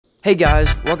Hey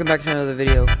guys, welcome back to another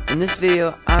video. In this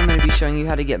video, I'm going to be showing you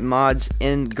how to get mods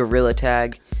in Gorilla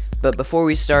Tag. But before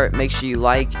we start, make sure you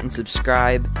like and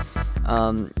subscribe.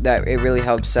 That it really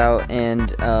helps out, and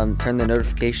turn the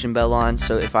notification bell on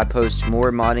so if I post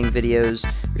more modding videos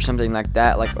or something like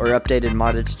that, or updated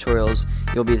modded tutorials,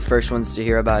 you'll be the first ones to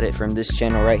hear about it from this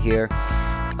channel right here.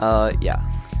 Yeah.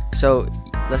 So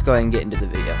let's go ahead and get into the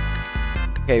video.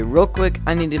 Okay, real quick,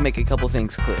 I need to make a couple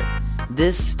things clear.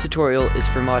 This tutorial is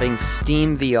for modding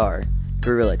Steam VR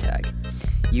Gorilla Tag.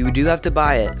 You do have to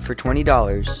buy it for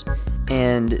 $20,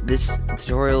 and this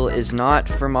tutorial is not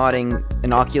for modding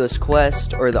an Oculus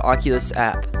Quest or the Oculus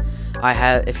app.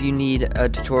 If you need a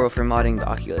tutorial for modding the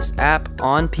Oculus app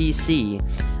on PC,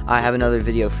 I have another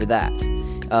video for that.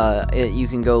 You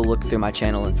can go look through my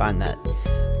channel and find that.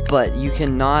 But you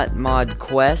cannot mod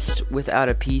Quest without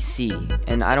a PC,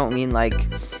 and I don't mean like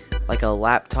a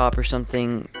laptop or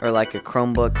something, or like a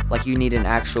Chromebook. Like, you need an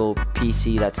actual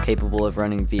PC that's capable of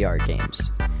running VR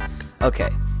games. Okay,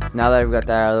 now that I've got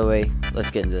that out of the way, let's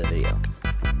get into the video.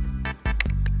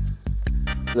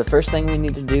 The first thing we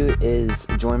need to do is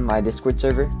join my Discord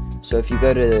server. So if you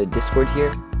go to Discord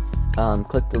here,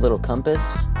 click the little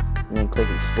compass, and then click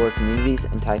Explore Communities,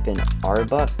 and type in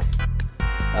Arbuck.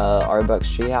 Arbuck's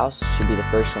Treehouse should be the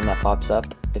first one that pops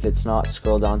up. If it's not,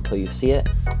 scroll down until you see it.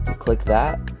 You click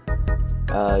that.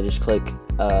 Just click,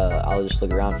 I'll just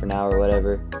look around for now or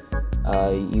whatever.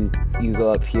 You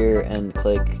go up here and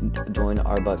click Join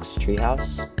Arbuck's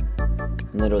Treehouse,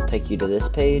 and it'll take you to this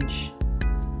page.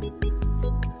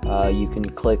 You can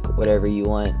click whatever you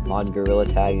want. Mod Gorilla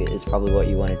Tag is probably what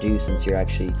you want to do since you're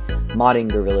actually modding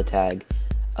Gorilla Tag.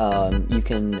 You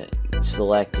can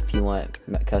select if you want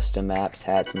custom maps,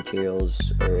 hats,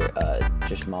 materials, or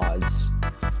just mods,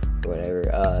 or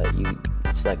whatever. You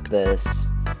select this.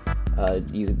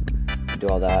 You do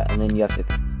all that, and then you have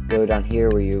to go down here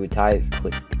where you would type,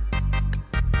 click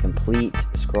complete,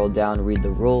 scroll down, read the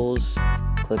rules,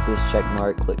 click this check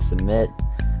mark, click submit,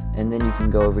 and then you can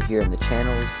go over here in the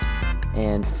channels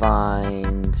and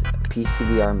find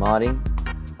PCVR modding.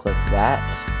 Click that.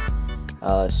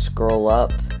 Scroll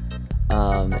up.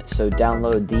 So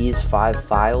download these 5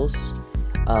 files.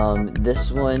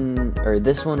 This one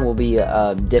will be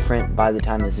different by the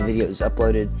time this video is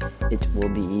uploaded. It'll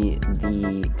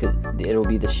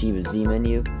be the Shiba Z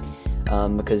menu,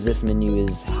 because this menu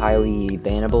is highly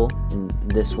bannable and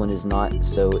this one is not.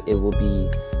 So it will be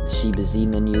the Shiba Z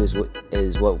menu is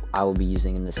what I will be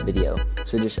using in this video.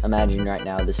 So just imagine right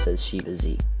now this says Shiba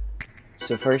Z.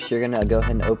 So first you're gonna go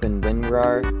ahead and open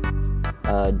WinRAR,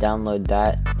 download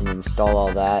that and install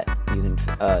all that. You can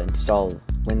install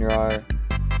WinRAR.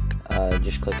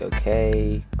 Just click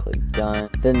OK, click done.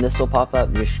 Then this will pop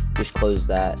up. Just close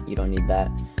that. You don't need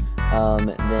that.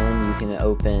 Then you can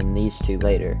open these two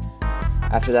later.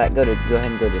 After that, go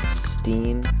ahead and go to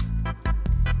Steam.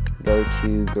 Go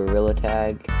to Gorilla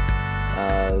Tag.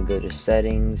 Go to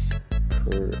Settings.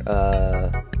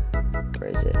 Where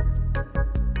is it?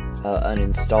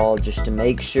 Uninstall, just to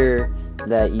make sure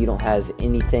that you don't have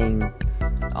anything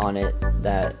on it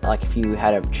that, like, if you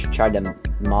had tried to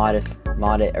mod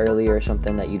it earlier or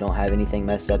something, that you don't have anything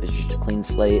messed up. It's just a clean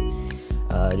slate,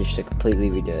 just to completely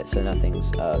redo it so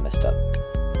nothing's messed up.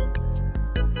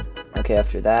 Okay,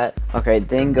 after that,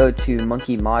 then go to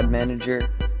Monkey Mod Manager,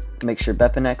 make sure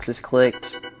Bepinex is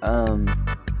clicked,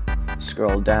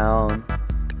 scroll down,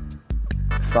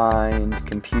 find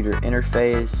Computer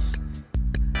Interface,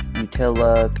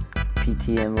 Utila,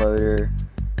 PTM Loader,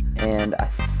 and I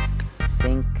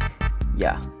think,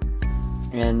 yeah.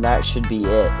 And that should be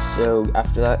it. So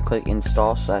after that, click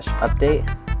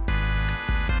install/update,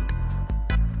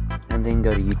 and then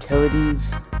go to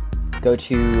utilities, go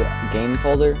to game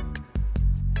folder,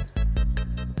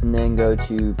 and then go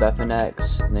to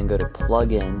Bepinex, and then go to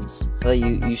plugins. So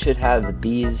you should have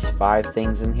these 5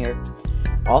 things in here.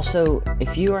 Also,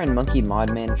 if you are in Monkey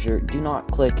Mod Manager, do not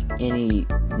click any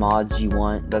mods you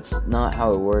want. That's not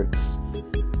how it works.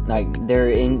 Like,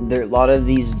 a lot of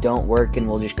these don't work and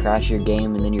will just crash your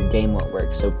game, and then your game won't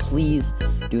work. So please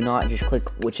do not just click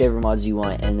whichever mods you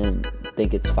want and then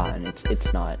think it's fine.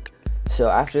 It's not. So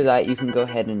after that, you can go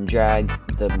ahead and drag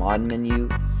the mod menu.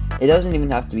 It doesn't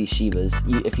even have to be Shiba's.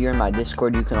 If you're in my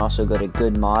Discord, you can also go to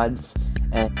Good Mods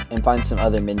and find some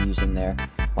other menus in there,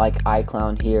 like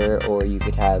iClown here, or you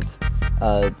could have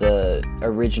the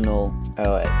original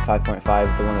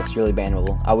 5.5, the one that's really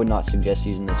bannable. I would not suggest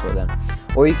using this with them.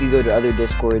 Or you could go to other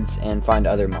Discords and find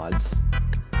other mods.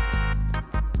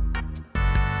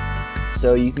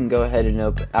 So you can go ahead and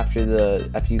open after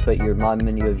you put your mod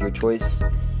menu of your choice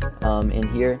in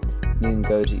here. You can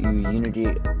go to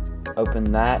Unity,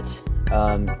 open that,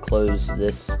 close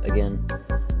this again.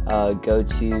 Go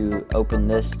to open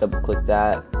this, double click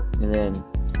that, and then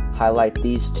highlight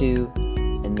these two,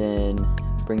 and then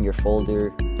bring your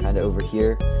folder kind of over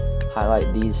here,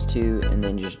 highlight these two, and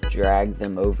then just drag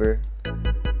them over,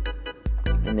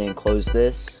 and then close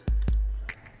this,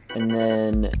 and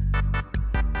then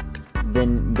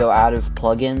go out of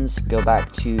plugins, go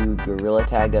back to Gorilla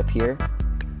Tag up here,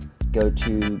 go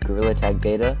to Gorilla Tag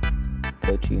Data,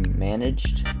 go to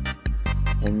Managed,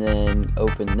 and then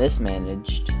open this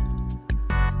Managed,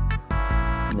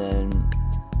 and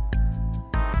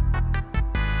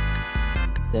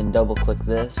then double click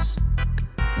this,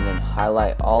 and then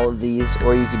highlight all of these,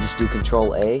 or you can just do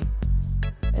Control A,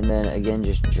 and then again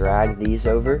just drag these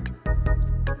over,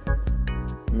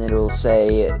 and then it will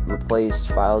say replace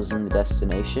files in the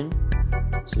destination,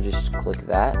 so just click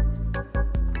that,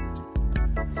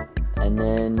 and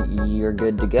then you're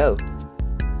good to go.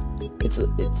 It's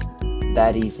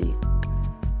that easy.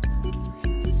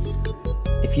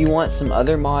 If you want some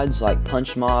other mods like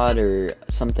Punch Mod or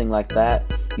something like that,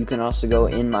 you can also go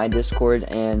in my Discord,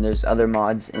 and there's other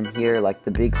mods in here like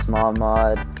the Big Small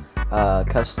mod,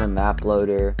 Custom Map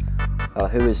Loader,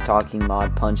 Who Is Talking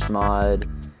mod, Punch Mod,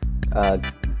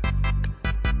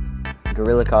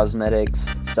 Gorilla Cosmetics,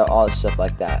 so all stuff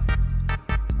like that.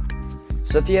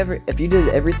 So if you did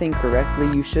everything correctly,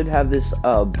 you should have this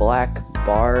black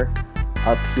bar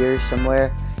up here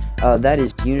somewhere. That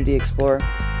is Unity Explorer.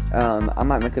 I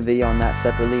might make a video on that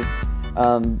separately.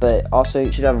 But also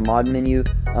you should have a mod menu.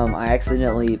 I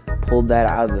accidentally pulled that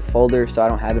out of the folder, so I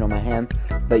don't have it on my hand.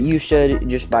 But you should,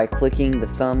 just by clicking the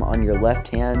thumb on your left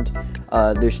hand,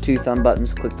 there's two thumb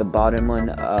buttons. Click the bottom one,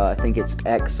 I think it's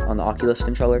X on the Oculus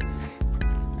controller.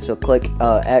 So click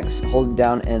X, hold it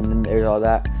down, and then there's all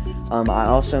that. I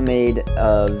also made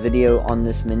a video on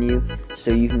this menu,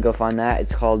 so you can go find that.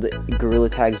 It's called Gorilla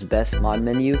Tag's Best Mod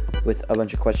Menu, with a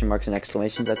bunch of question marks and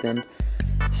exclamations at the end.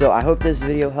 So I hope this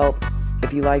video helped.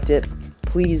 If you liked it,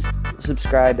 please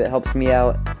subscribe. It helps me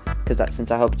out, because since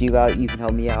I helped you out, you can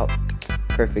help me out.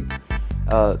 Perfect.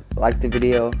 Like the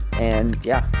video, and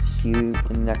yeah, see you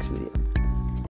in the next video.